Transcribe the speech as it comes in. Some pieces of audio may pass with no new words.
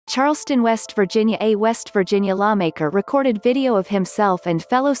Charleston, West Virginia. A West Virginia lawmaker recorded video of himself and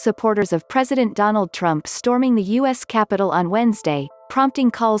fellow supporters of President Donald Trump storming the U.S. Capitol on Wednesday,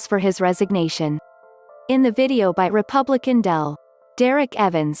 prompting calls for his resignation. In the video by Republican Derek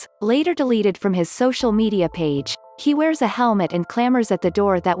Evans, later deleted from his social media page, he wears a helmet and clamors at the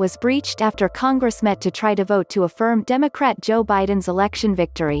door that was breached after Congress met to try to vote to affirm Democrat Joe Biden's election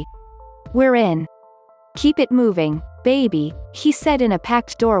victory. "We're in. Keep it moving, baby," he said in a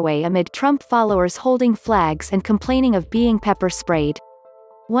packed doorway amid Trump followers holding flags and complaining of being pepper sprayed.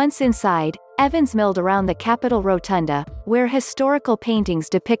 Once inside, Evans milled around the Capitol Rotunda, where historical paintings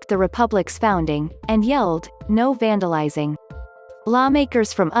depict the Republic's founding, and yelled, "No vandalizing."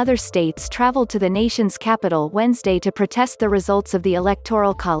 Lawmakers from other states traveled to the nation's capital Wednesday to protest the results of the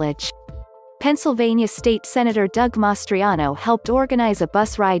Electoral College. Pennsylvania State Senator Doug Mastriano helped organize a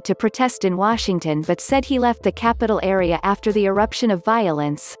bus ride to protest in Washington but said he left the Capitol area after the eruption of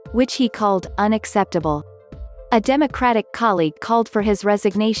violence, which he called unacceptable. A Democratic colleague called for his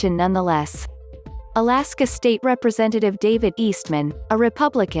resignation nonetheless. Alaska State Representative David Eastman, a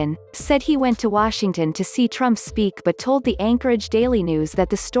Republican, said he went to Washington to see Trump speak but told the Anchorage Daily News that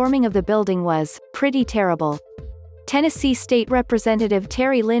the storming of the building was pretty terrible. Tennessee State Representative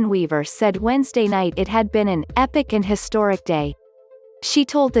Terry Lynn Weaver said Wednesday night it had been an epic and historic day. She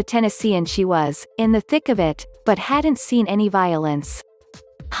told the Tennessean she was in the thick of it, but hadn't seen any violence.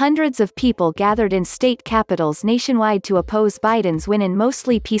 Hundreds of people gathered in state capitals nationwide to oppose Biden's win in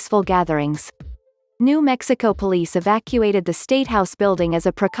mostly peaceful gatherings. New Mexico police evacuated the State House building as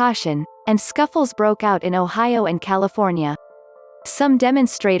a precaution, and scuffles broke out in Ohio and California. Some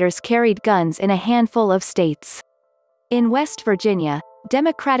demonstrators carried guns in a handful of states. In West Virginia,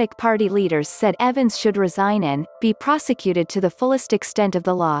 Democratic Party leaders said Evans should resign and be prosecuted to the fullest extent of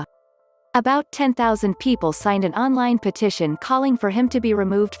the law. About 10,000 people signed an online petition calling for him to be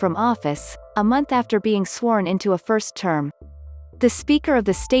removed from office, a month after being sworn into a first term. The Speaker of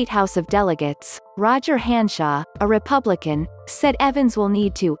the State House of Delegates, Roger Hanshaw, a Republican, said Evans will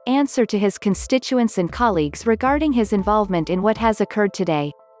need to answer to his constituents and colleagues regarding his involvement in what has occurred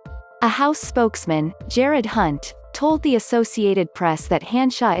today. A House spokesman, Jared Hunt, told the Associated Press that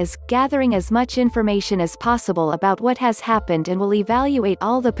Hanshaw is gathering as much information as possible about what has happened and will evaluate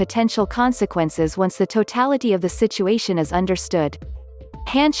all the potential consequences once the totality of the situation is understood.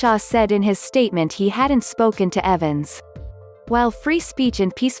 Hanshaw said in his statement he hadn't spoken to Evans. While free speech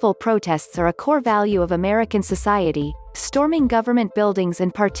and peaceful protests are a core value of American society, storming government buildings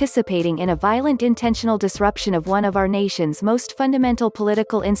and participating in a violent intentional disruption of one of our nation's most fundamental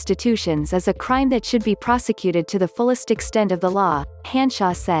political institutions is a crime that should be prosecuted to the fullest extent of the law,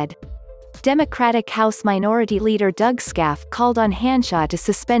 Hanshaw said. Democratic House Minority Leader Doug Scaff called on Hanshaw to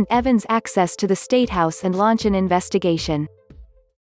suspend Evans' access to the State House and launch an investigation.